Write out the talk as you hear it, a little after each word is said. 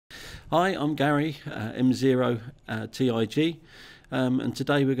Hi, I'm Gary, M0TIG, and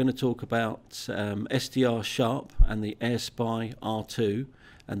today we're going to talk about SDR Sharp and the AirSpy R2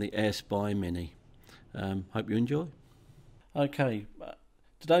 and the AirSpy Mini. Hope you enjoy. Okay,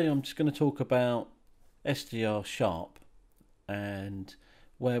 today I'm just going to talk about SDR Sharp and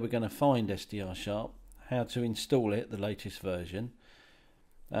where we're going to find SDR Sharp, how to install it, the latest version.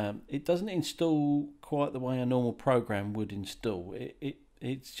 It doesn't install quite the way a normal program would install.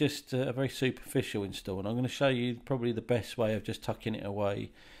 It's just a very superficial install, and I'm going to show you probably the best way of just tucking it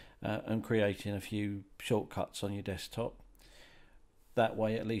away and creating a few shortcuts on your desktop. That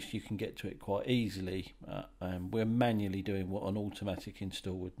way at least you can get to it quite easily. We're manually doing what an automatic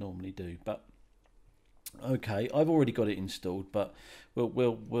install would normally do. But okay, I've already got it installed, but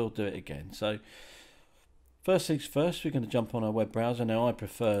we'll do it again. So first things first, we're going to jump on our web browser. Now I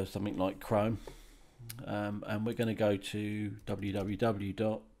prefer something like Chrome. And we're going to go to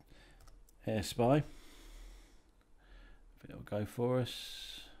www.airspy. It'll go for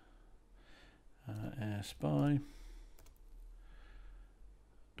us. Airspy.com.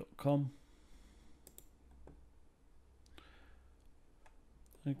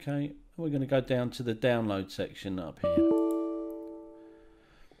 Okay, we're going to go down to the download section up here.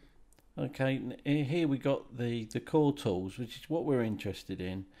 Okay, here we got the core tools, which is what we're interested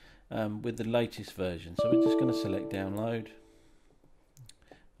in. With the latest version, so we're just going to select download,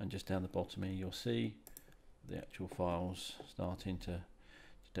 and just down the bottom here you'll see the actual files starting to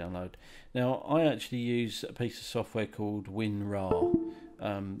download. Now I actually use a piece of software called WinRAR.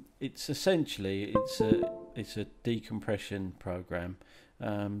 It's essentially it's a decompression program,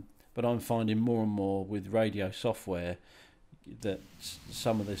 but I'm finding more and more with radio software that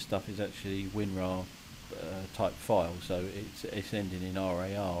some of this stuff is actually WinRAR type file, so it's ending in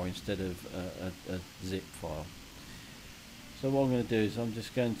RAR instead of a zip file. So what I'm going to do is I'm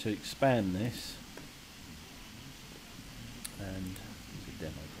just going to expand this and use a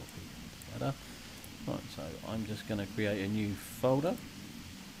demo copy better. Right, so I'm just going to create a new folder,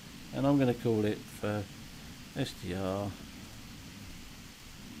 and I'm going to call it for SDR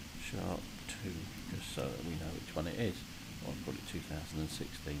Sharp 2, just so that we know which one it is. I'll call it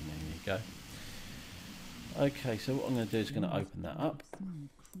 2016. There you go. Okay, so what I'm going to do is going to open that up,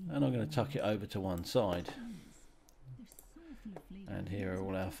 and I'm going to tuck it over to one side, and here are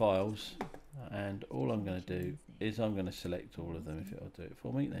all our files, and all I'm going to do is I'm going to select all of them. If it'll do it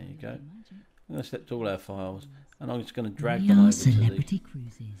for me, there you go. I'm going to select all our files, and I'm just going to drag them over to the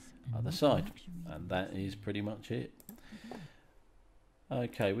other side, and that is pretty much it.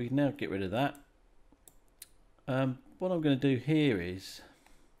 Okay, we can now get rid of that. What I'm going to do here is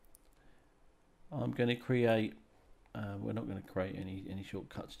I'm going to create, we're not going to create any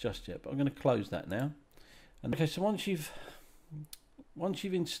shortcuts just yet, but I'm going to close that now. And okay, so once you've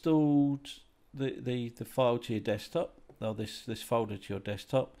installed the file to your desktop, or this folder to your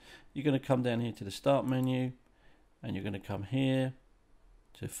desktop, you're going to come down here to the Start menu, and you're going to come here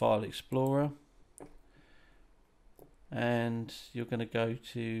to File Explorer, and you're going to go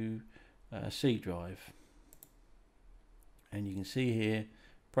to C drive, and you can see here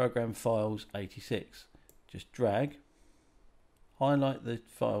Program Files 86. Just drag, highlight the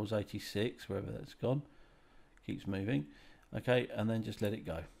files 86 wherever that's gone, keeps moving, okay, and then just let it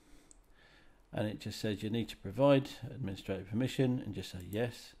go. And it just says you need to provide administrative permission, and just say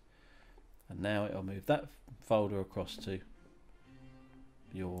yes. And now it'll move that folder across to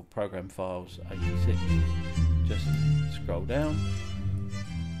your Program Files 86. Just scroll down,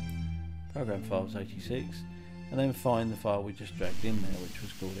 Program Files 86, and then find the file we just dragged in there, which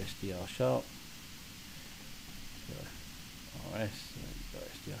was called SDR Sharp. So RS,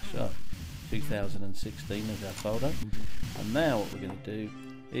 SDR Sharp 2016 as our folder. And now what we're going to do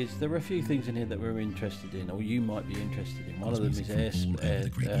is there are a few things in here that we're interested in, or you might be interested in. One of them is ADSB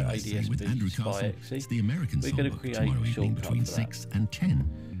Spy XE. We're going to create a shortcut for that.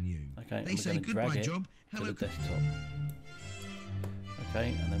 Okay, and we're going to drag it to the desktop. Okay,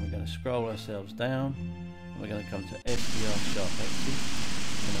 and then we're going to scroll ourselves down. We're going to come to SDR Sharp XE.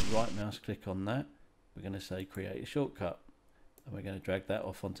 We're going to right mouse click on that. We're going to say create a shortcut, and we're going to drag that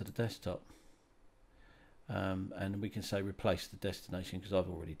off onto the desktop. And we can say replace the destination, because I've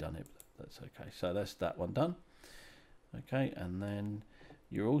already done it, but that's okay. So that's that one done. Okay, and then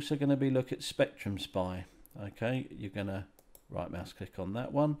you're also going to be look at Spectrum Spy. Okay, you're going to right mouse click on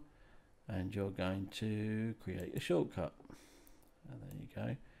that one, and you're going to create a shortcut. And there you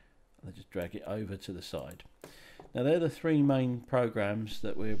go. And just drag it over to the side. Now they're the three main programs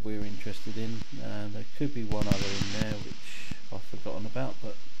that we're interested in. There could be one other in there which I've forgotten about,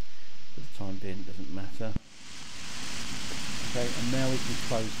 but for the time being it doesn't matter. Okay, and now we can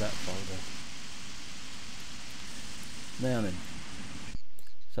close that folder. Now then,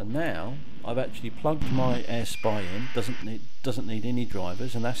 so now I've actually plugged my SPI in. Doesn't need any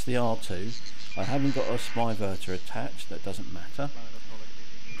drivers, and that's the R2. I haven't got a SPI verter attached. That doesn't matter.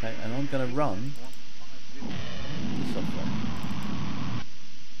 Okay, and I'm going to run the software.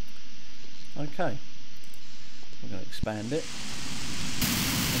 Okay, we're going to expand it,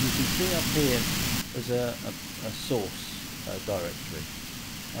 and you can see up here there's a source directory.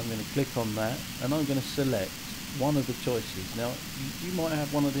 I'm going to click on that, and I'm going to select one of the choices. Now you might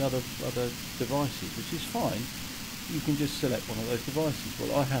have one of the other devices, which is fine. You can just select one of those devices.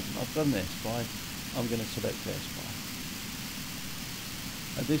 Well, I haven't. I've done this by I'm going to select SPI.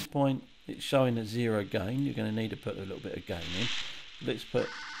 At this point, it's showing a 0 gain. You're going to need to put a little bit of gain in. Let's put,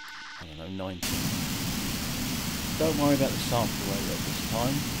 I don't know, 90. Don't worry about the sample rate at this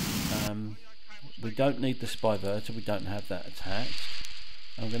time. We don't need the SPI verter. We don't have that attached.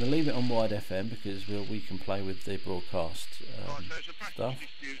 I'm going to leave it on wide FM because we can play with the broadcast stuff.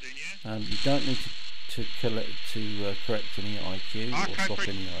 You don't need to correct any IQ or swap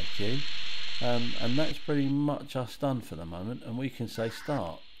any IQ. And that's pretty much us done for the moment, and we can say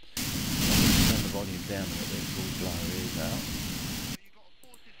start. Turn the volume down a little bit before we blow our ears out.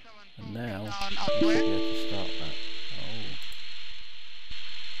 And now we should be able to start that.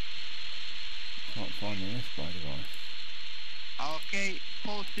 Oh, can't find the SPI device. Okay,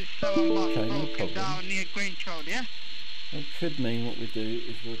 47 bus broken down near Grange Road, yeah? That could mean what we do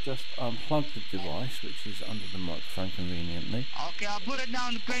is we'll just unplug the device, which is under the microphone conveniently. Okay, I'll put it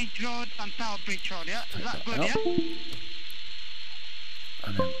down Grange Road and Tower Bridge Road, yeah? Is that good, yeah?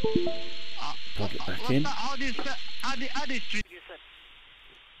 And then plug it back in. How do you street?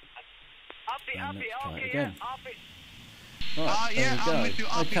 And let's try it again. Right, yeah, there we go.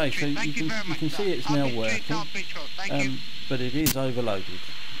 Okay, so you can see it's now working, but it is overloaded.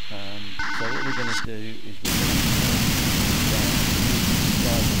 So what we're going to do is we're going to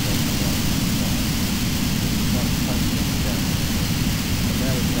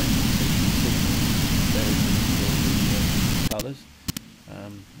now we can actually see colours.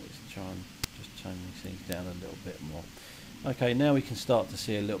 Let's try and just tone these things down a little bit more. Okay, now we can start to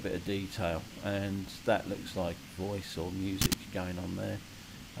see a little bit of detail, and that looks like voice or music going on there.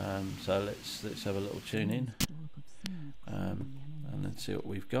 So let's have a little tune in, and let's see what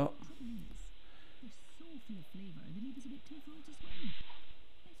we've got.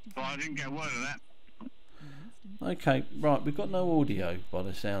 Oh, I didn't get a word of that. Okay, right, we've got no audio by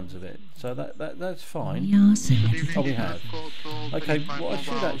the sounds of it, so that's fine. Oh, we have. Okay, what I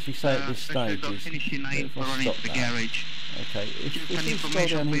should actually say at this stage is, if I stop that, okay, if we scroll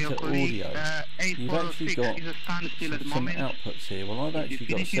down here to audio, you've actually got some outputs here. Well, I've actually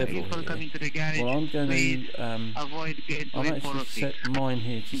got several here. Well, I'm going to, I've actually set mine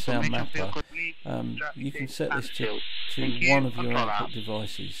here to Sound Mapper. You can set this to one of your output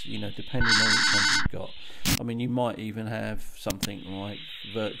devices, you know, depending on which one you've got. I mean, you might even have something like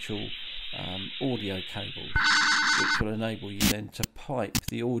virtual audio cables, which will enable you then to pipe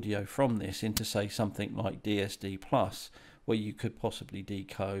the audio from this into, say, something like DSD Plus, where you could possibly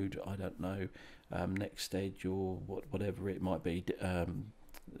decode, I don't know, Next Edge or whatever it might be,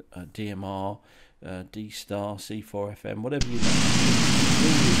 DMR, D-Star, C4FM, whatever you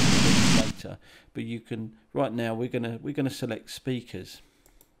want later. But you can, right now we're gonna select speakers.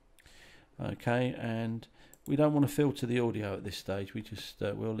 Okay, and we don't want to filter the audio at this stage. We just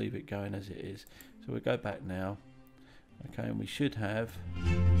we'll leave it going as it is. So we'll go back now. Okay, and we should have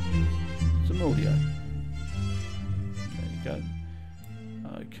some audio. There you go.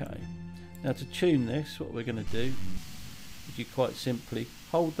 Okay, now to tune this, what we're going to do is you quite simply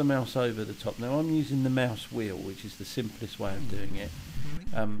hold the mouse over the top. Now I'm using the mouse wheel, which is the simplest way of doing it,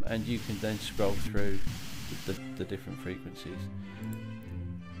 and you can then scroll through the different frequencies.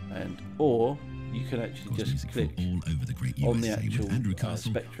 Or you can actually just click all over the great on the USA actual with Andrew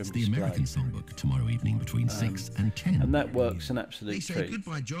Castle, spectrum the American Songbook tomorrow evening between 6 and 10. and that works an absolute They say treat.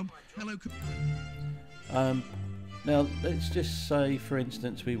 goodbye, Job. Hello. Now let's just say, for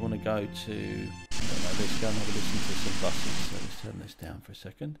instance, we want to go to, I don't know, let's go and have a listen to some buses. So let's turn this down for a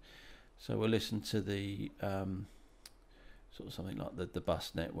second. So we'll listen to the sort of something like the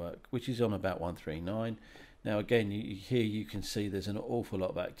bus network, which is on about 139. Now again, here you can see there's an awful lot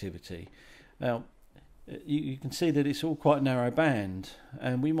of activity. Now you can see that it's all quite narrow band,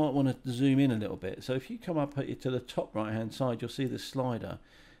 and we might want to zoom in a little bit. So if you come up to the top right hand side, you'll see the slider.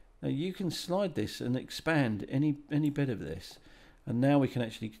 Now you can slide this and expand any bit of this, and now we can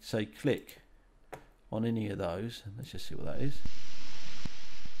actually say click on any of those. Let's just see what that is.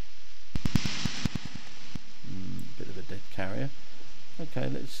 Bit of a dead cat. carrier. Okay,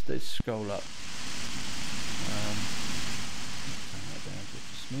 let's scroll up. Turn that down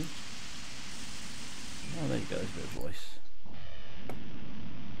just a smidge. Oh, there you go. There's a bit of voice.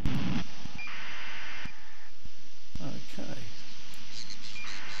 Okay.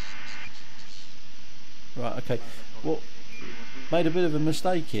 Right. Okay. Well, made a bit of a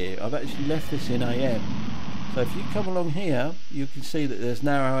mistake here. I've actually left this in AM. So if you come along here, you can see that there's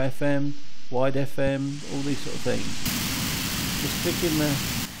narrow FM, wide FM, all these sort of things. Just click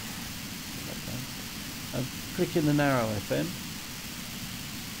in the narrow FM,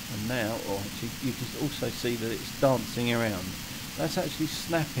 and now, or actually, you can also see that it's dancing around. That's actually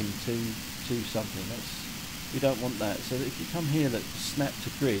snapping to something. We don't want that. So if you come here, that snap to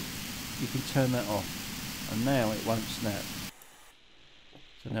grid, you can turn that off, and now it won't snap.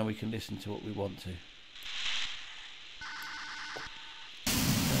 So now we can listen to what we want to.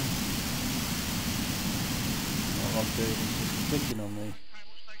 What I'm doing is just clicking on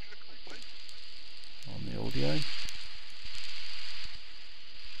the audio.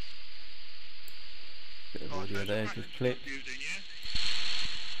 Bit of audio there, just click.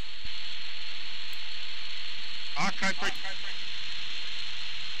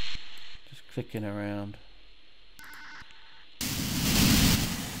 Just clicking around.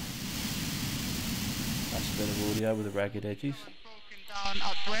 That's a bit of audio with the ragged edges.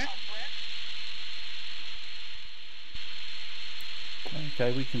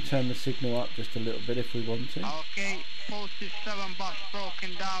 Okay, we can turn the signal up just a little bit if we want to. Okay, posted 7 bus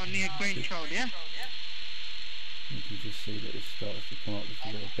broken down near Grange Road, yeah? You can just see that it starts to come up just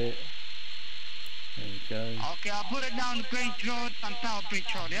a little bit. There we go. Okay, I'll put it down Grange Road and Tower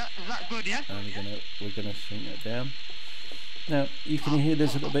Bridge Road, yeah? Is that good, yeah? And we're gonna shrink that down. Now you can hear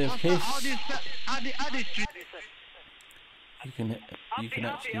there's a little bit of hiss. You can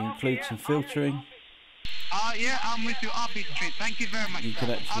actually include some filtering. Yeah, I'm with you. Abbey Street. Thank you very much. You can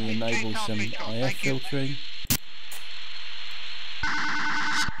actually enable some IF filtering.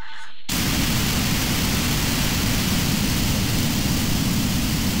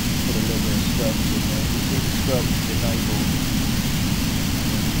 Put a little bit of scrubs in there. You see the scrubs enabled.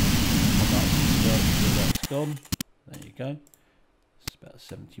 Come up some scrubs so that's gone. There you go. It's about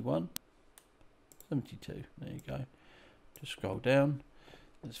 71. 72. There you go. Just scroll down.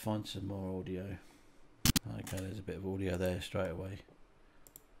 Let's find some more audio. Okay, there's a bit of audio there straight away.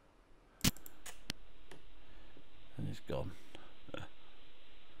 And it's gone.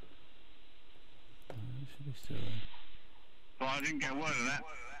 Should be still there. Well, I didn't get a word of that.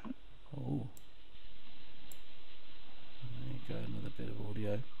 Oh. There you go, another bit of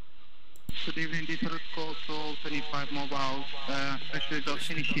audio. Good evening, this is call to all 25 mobiles, especially those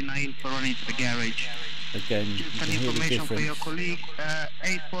finishing aisle for running to the garage. Again, you can hear the difference. For your colleague,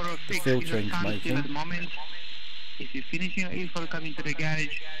 8406 the is a standstill at the moment. If you're finishing your aisle for coming to the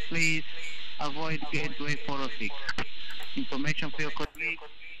garage, please avoid getting to 8406. Information for your colleague,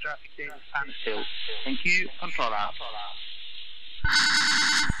 traffic is standstill. Thank you, controller.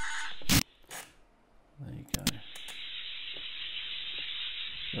 There you go.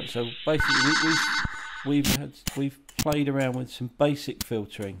 Right, so basically, we've played around with some basic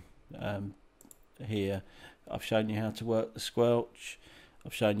filtering here. I've shown you how to work the squelch.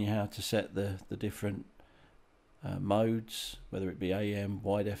 I've shown you how to set the different modes, whether it be AM,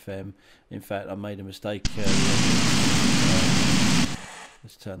 wide FM. In fact, I made a mistake earlier.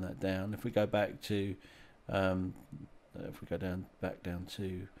 Let's turn that down. If we go back to, if we go back down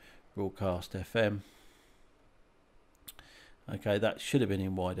to broadcast FM. Okay, that should have been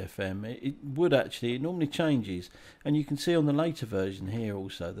in wide FM. It would actually, it normally changes, and you can see on the later version here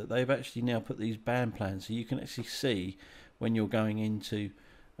also that they've actually now put these band plans, so you can actually see when you're going into,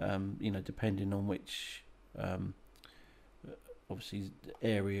 you know, depending on which, obviously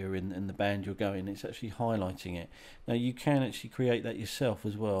area in the band you're going, it's actually highlighting it. Now you can actually create that yourself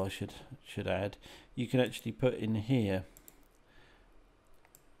as well. I should add, you can actually put in here.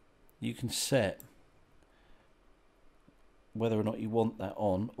 You can set whether or not you want that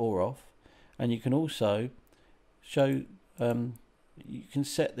on or off, and you can also show you can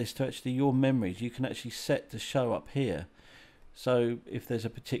set this to actually your memories. You can actually set to show up here, so if there's a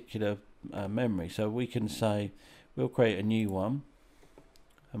particular memory, so we can say we'll create a new one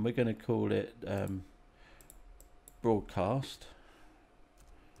and we're going to call it broadcast,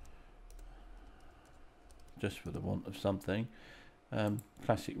 just for the want of something,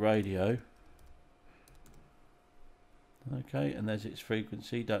 classic radio. Okay, and there's its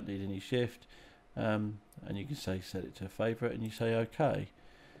frequency, don't need any shift, and you can say set it to a favourite and you say OK.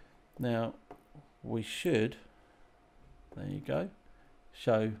 Now we should, there you go,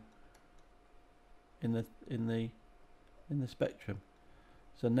 show in the in the spectrum.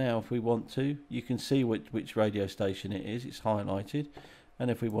 So now if we want to, you can see which radio station it is. It's highlighted,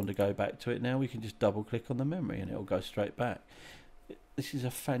 and if we want to go back to it now, we can just double click on the memory and it will go straight back. This is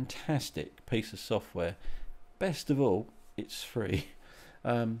a fantastic piece of software. Best of all, it's free.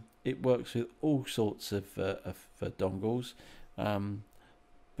 It works with all sorts of dongles,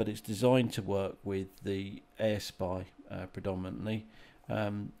 but it's designed to work with the AirSpy predominantly,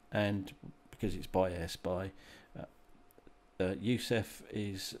 and because it's by AirSpy. Youssef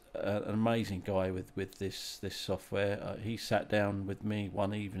is an amazing guy with this software. He sat down with me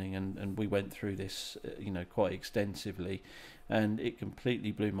one evening and we went through this quite extensively, and it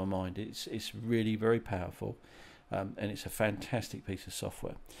completely blew my mind. It's really very powerful, and it's a fantastic piece of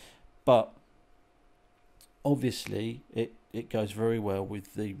software. But obviously it goes very well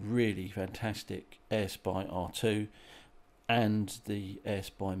with the really fantastic AirSpy R2 and the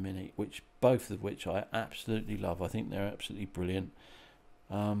AirSpy Mini, both of which I absolutely love. I think they're absolutely brilliant.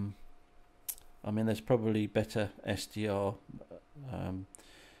 I mean, there's probably better SDR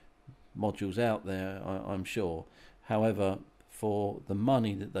modules out there, I'm sure. However, for the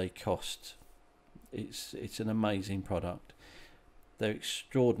money that they cost, it's an amazing product. They're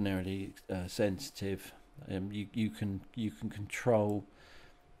extraordinarily sensitive. You can control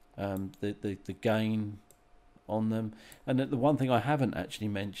the gain on them, and the one thing I haven't actually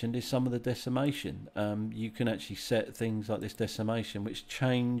mentioned is some of the decimation. You can actually set things like this decimation which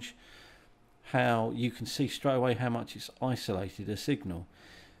change how you can see straight away how much it's isolated a signal.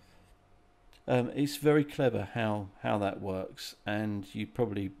 It's very clever how that works, and it'd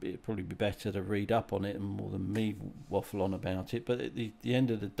probably be better to read up on it more than me waffle on about it. But at the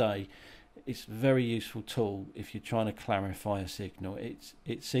end of the day, it's a very useful tool if you're trying to clarify a signal. It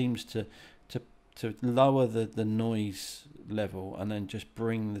seems to lower the noise level and then just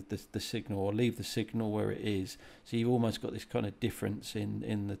bring the signal, or leave the signal where it is. So you've almost got this kind of difference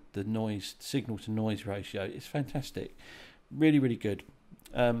in the noise, signal to noise ratio. It's fantastic, really, really good.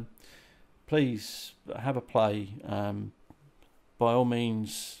 Please have a play. By all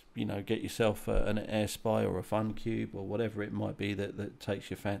means, get yourself an AirSpy or a FunCube or whatever it might be that takes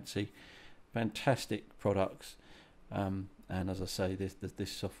your fancy. Fantastic products. And as I say,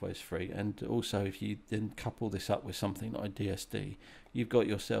 this software is free. And also, if you then couple this up with something like DSD, you've got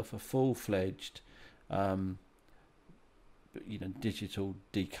yourself a full-fledged, digital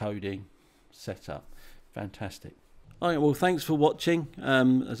decoding setup. Fantastic. All right, well, thanks for watching.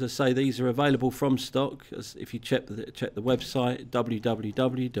 As I say, these are available from stock. If you check the website,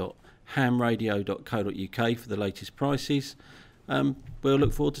 www.hamradio.co.uk for the latest prices. We'll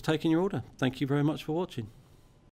look forward to taking your order. Thank you very much for watching.